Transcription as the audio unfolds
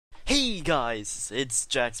Hey guys, it's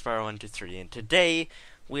Sparten Wolf, and today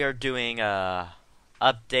we are doing a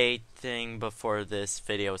update thing before this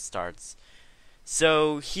video starts.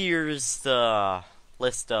 So here's the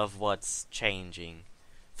list of what's changing.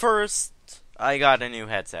 First, I got a new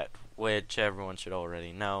headset, which everyone should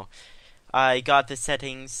already know. I got the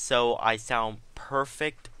settings so I sound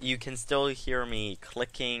perfect. You can still hear me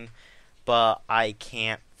clicking, but I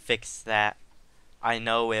can't fix that. I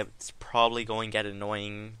know it's probably going to get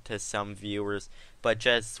annoying to some viewers, but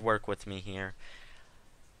just work with me here.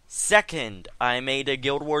 Second, I made a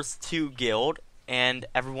Guild Wars 2 guild, and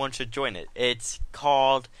everyone should join it. It's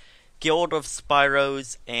called Guild of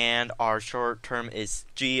Spyros, and our short term is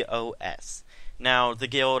GOS. Now, the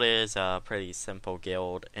guild is a pretty simple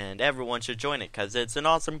guild, and everyone should join it, because it's an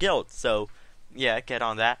awesome guild. So, yeah, get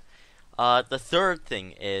on that. The third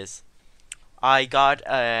thing is, I got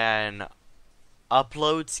an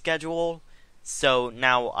upload schedule, so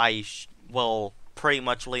now I will pretty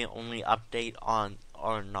much only upload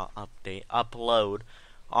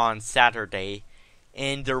on Saturday,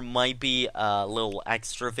 and there might be a little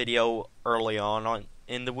extra video early on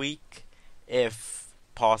in the week if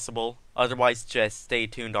possible. Otherwise, just stay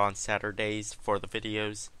tuned on Saturdays for the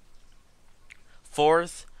videos.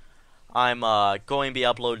 Fourth, I'm going to be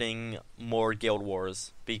uploading more Guild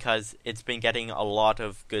Wars because it's been getting a lot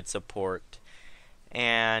of good support.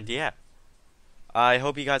 And yeah, I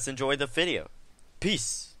hope you guys enjoyed the video.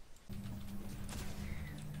 Peace.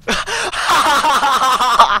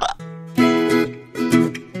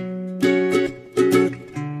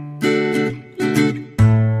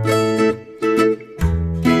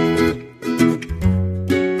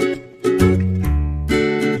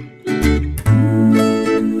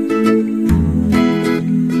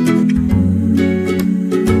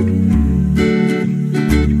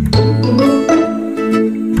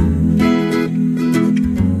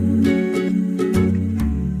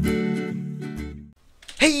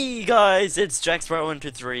 Hey guys, it's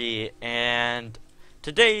SebTheGamer, and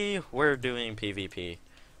today we're doing PvP.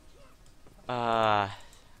 I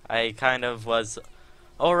kind of was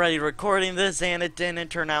already recording this and it didn't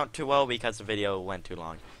turn out too well because the video went too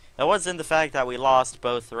long. It wasn't the fact that we lost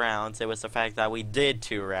both rounds, it was the fact that we did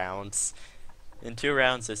 2 rounds. And 2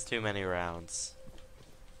 rounds is too many rounds.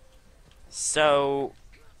 So,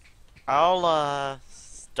 I'll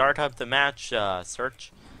start up the match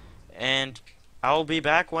search, and I'll be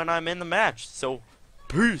back when I'm in the match, so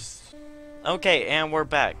peace! Okay, and we're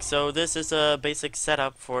back. So this is a basic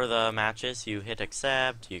setup for the matches. You hit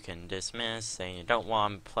accept, you can dismiss, saying you don't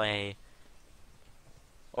want to play.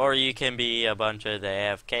 Or you can be a bunch of the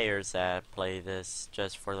AFKers that play this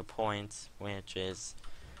just for the points, which is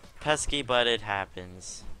pesky, but it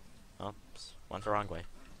happens. Oops, went the wrong way.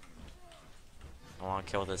 I want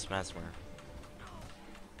to kill this Mesmer.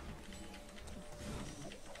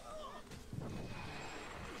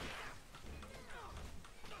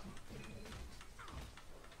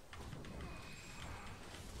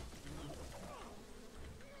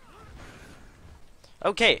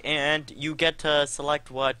 Okay, and you get to select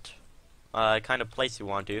what kind of place you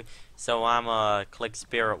want to. So I'm click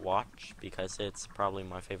Spirit Watch because it's probably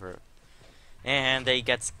my favorite. And they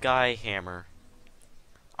get Skyhammer.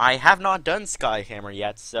 I have not done Skyhammer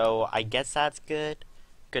yet, so I guess that's good.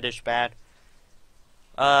 Goodish bad.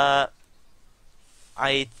 I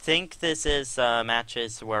think this is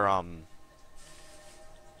matches where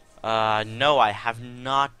no, I have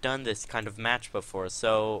not done this kind of match before,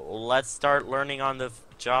 so let's start learning on the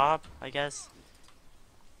job, I guess.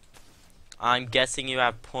 I'm guessing you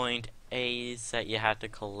have point A's that you have to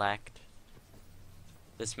collect.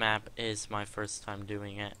 This map is my first time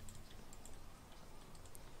doing it.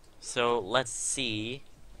 So let's see.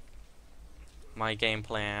 My game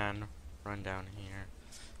plan. Run down here.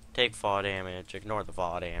 Take fall damage, ignore the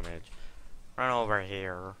fall damage. Run over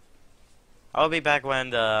here. I'll be back when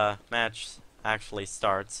the match actually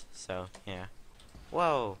starts, so yeah.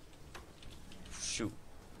 Whoa! Shoot.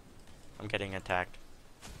 I'm getting attacked.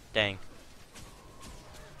 Dang.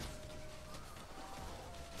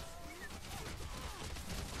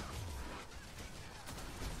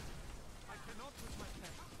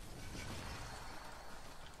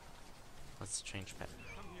 Let's change pet.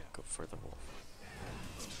 Go for the wolf.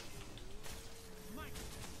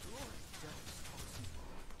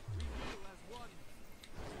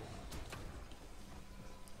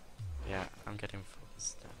 Yeah, I'm getting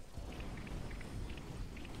focused now.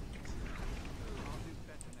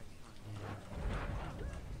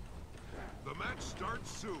 The match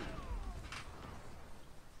starts soon.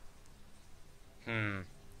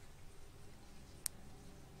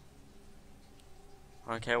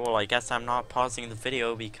 Okay, well, I guess I'm not pausing the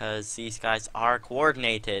video because these guys are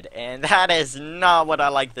coordinated, and that is not what I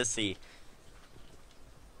like to see.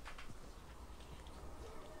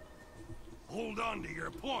 Hold on to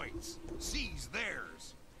your points. Seize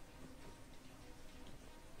theirs.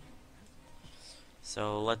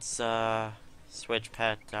 So let's switch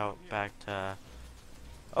pet out back to.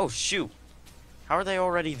 Oh shoot! How are they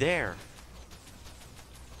already there?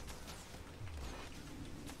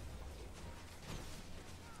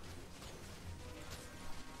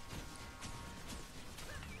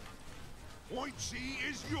 Point C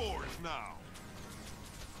is yours now.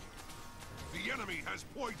 The enemy has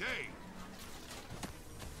point A.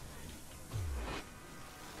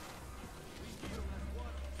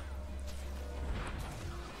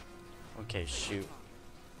 Okay, shoot.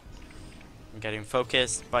 I'm getting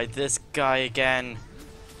focused by this guy again.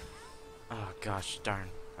 Oh gosh, darn.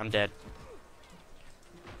 I'm dead.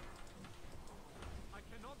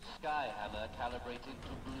 Skyhammer calibrated to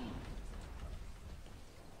blue.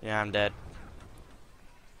 Yeah, I'm dead.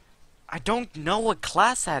 I don't know what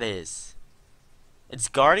class that is. It's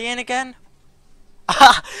Guardian again?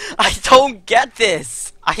 I don't get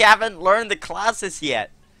this. I haven't learned the classes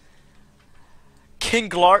yet. Can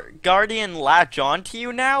Guardian latch on to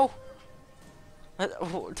you now?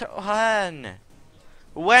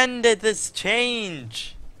 When did this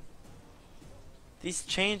change? These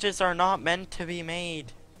changes are not meant to be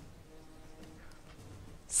made.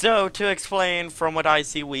 So, to explain, from what I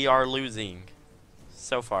see, we are losing.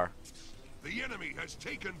 So far. The enemy has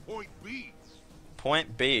taken point B.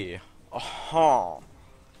 Point B. Oh.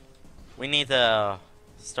 We need to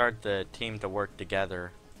start the team to work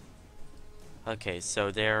together. Okay,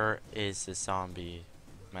 so there is the zombie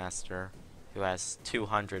master who has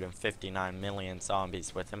 259 million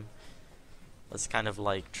zombies with him. Let's kind of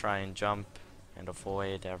like try and jump and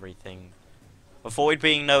avoid everything. Avoid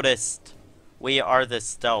being noticed. We are the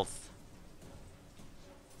stealth.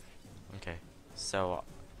 Okay, so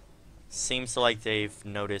seems like they've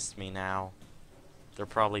noticed me now. They're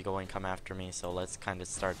probably going to come after me, so let's kind of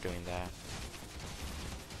start doing that.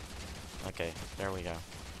 Okay, there we go.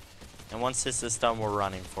 And once this is done, we're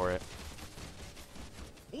running for it.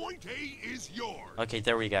 Point A is yours. Okay,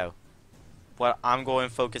 there we go. What I'm going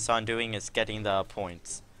to focus on doing is getting the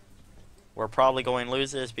points. We're probably going to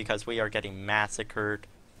lose this because we are getting massacred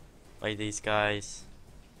by these guys.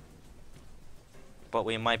 But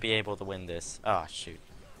we might be able to win this. Ah, shoot.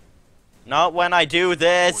 Not when I do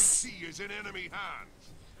this! Point C is in enemy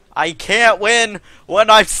hands. I can't win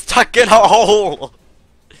when I'm stuck in a hole!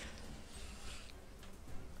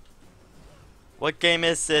 What game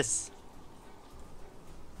is this?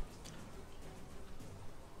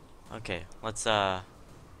 Okay, let's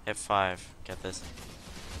hit 5. Get this.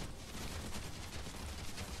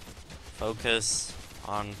 Focus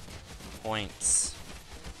on points.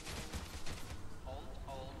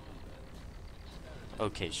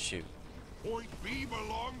 Okay, shoot. Point B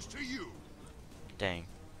belongs to you. Dang,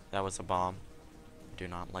 that was a bomb. I do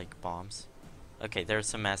not like bombs. Okay,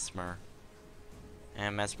 there's a Mesmer.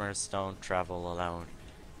 And Mesmers don't travel alone.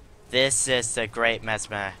 This is the great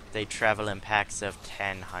Mesmer. They travel in packs of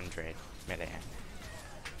 1,000 million.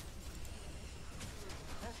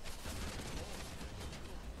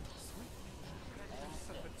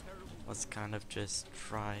 Let's kind of just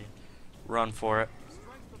try run for it.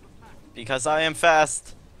 Because I am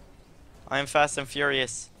fast. I am fast and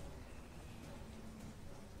furious.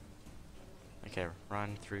 Okay,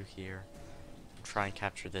 run through here. Try and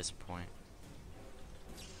capture this point.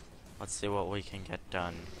 Let's see what we can get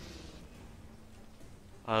done.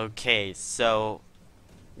 Okay, so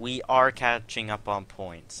we are catching up on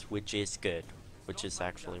points, which is good. Which is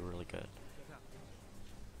actually really good.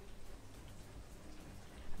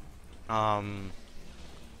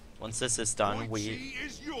 Once this is done, Point we C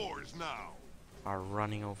is yours now. are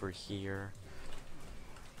running over here.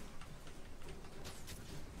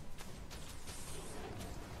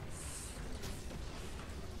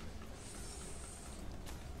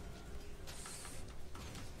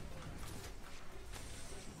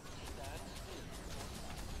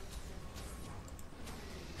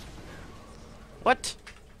 What?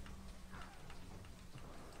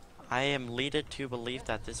 I am led to believe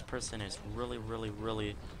that this person is really, really,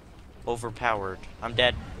 really overpowered. I'm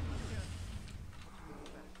dead.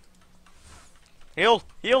 Heal!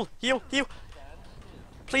 Heal! Heal! Heal!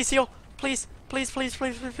 Please heal! Please! Please! Please!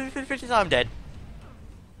 Please! Please! Please! Please! Please! I'm dead.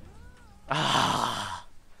 Ah!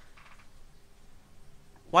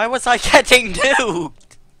 Why was I getting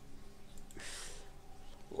nuked?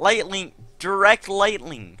 Lightning! Direct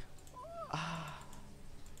lightning!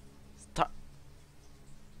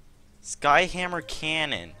 Skyhammer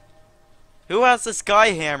cannon. Who has a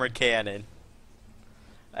Skyhammer cannon?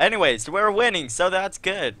 Anyways, we're winning, so that's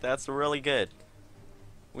good. That's really good.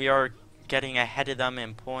 We are getting ahead of them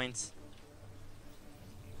in points.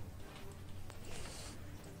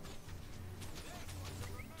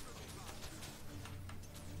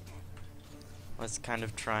 Let's kind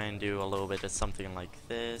of try and do a little bit of something like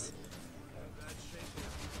this.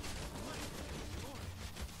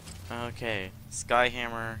 Okay,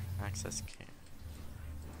 Skyhammer, access can.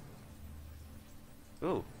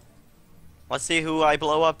 Ooh. Let's see who I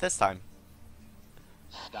blow up this time.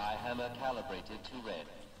 Skyhammer calibrated to red.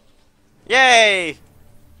 Yay!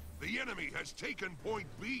 The enemy has taken point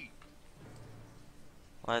B.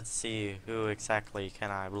 Let's see who exactly can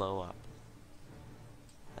I blow up.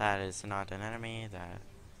 That is not an enemy.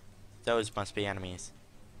 Those must be enemies.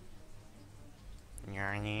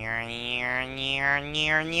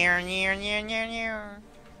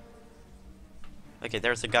 Okay,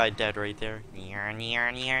 there's a guy dead right there.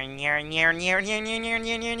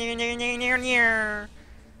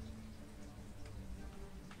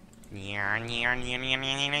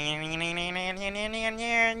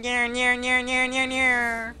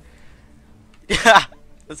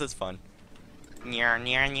 This is fun.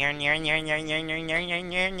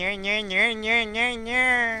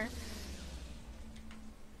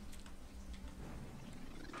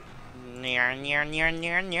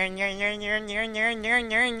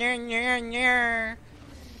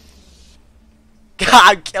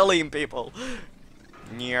 I'm killing people.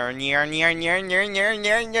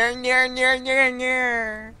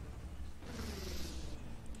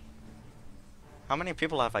 How many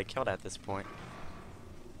people have I killed at this point?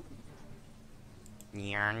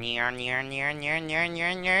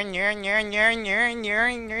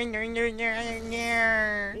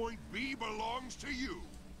 Point B belongs to you.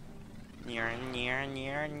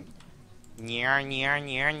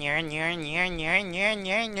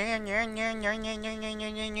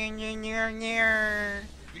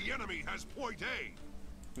 The enemy has point A.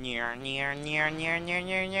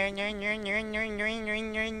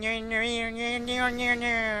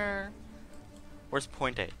 Where's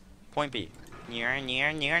point A? Point B.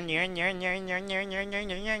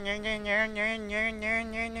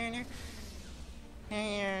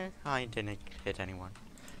 I didn't hit anyone.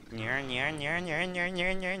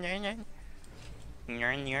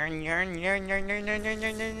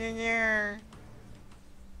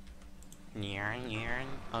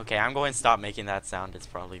 Okay, I'm going to stop making that sound. It's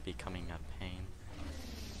probably becoming a pain.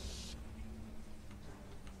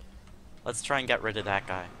 Let's try and get rid of that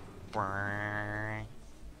guy.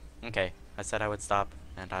 Okay, I said I would stop,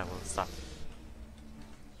 and I will stop.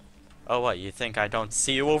 Oh, what? You think I don't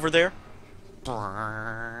see you over there?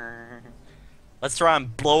 Let's try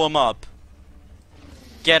and blow him up.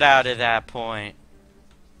 Get out of that point.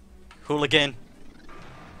 Hooligan.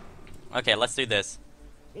 Okay, let's do this.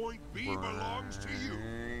 Point B belongs to you.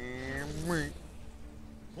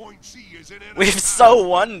 Point C is in enemy. We've so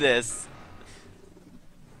won this.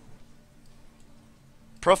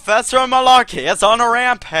 Professor Malarkey is on a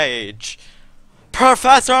rampage.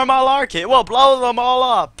 Professor Malarkey will blow them all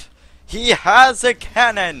up. He has a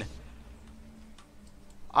cannon.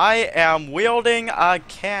 I am wielding a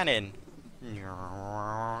cannon.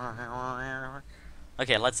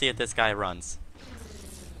 Okay, let's see if this guy runs.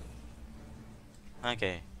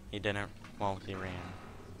 Okay, he didn't. Well, he ran.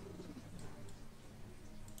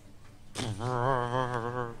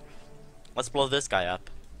 Let's blow this guy up.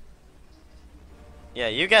 Yeah,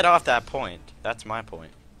 you get off that point. That's my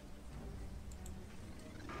point.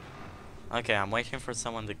 Okay, I'm waiting for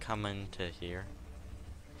someone to come into here.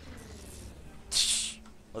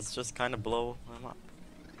 Let's just kind of blow them up.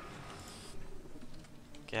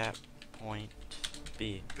 Get point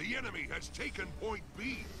B. The enemy has taken point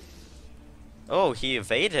B. Oh, he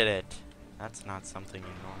evaded it. That's not something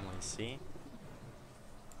you normally see.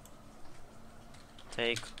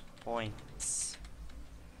 Take points.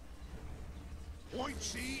 Point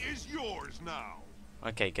C is yours now.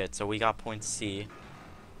 Okay, good. So we got point C.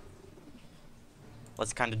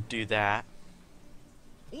 Let's kind of do that.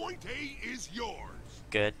 Point A is yours.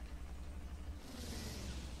 Good.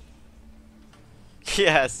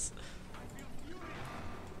 Yes.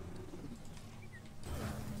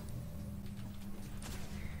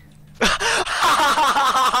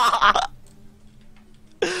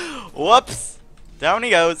 Whoops. Down he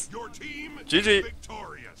goes. Your team GG. is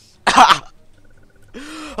victorious.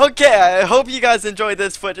 Okay, I hope you guys enjoyed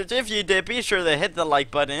this footage. If you did, be sure to hit the like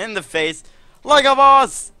button in the face like a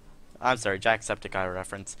boss. I'm sorry, Jacksepticeye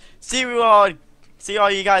reference. See you all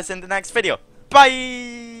you guys in the next video.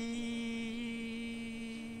 Bye.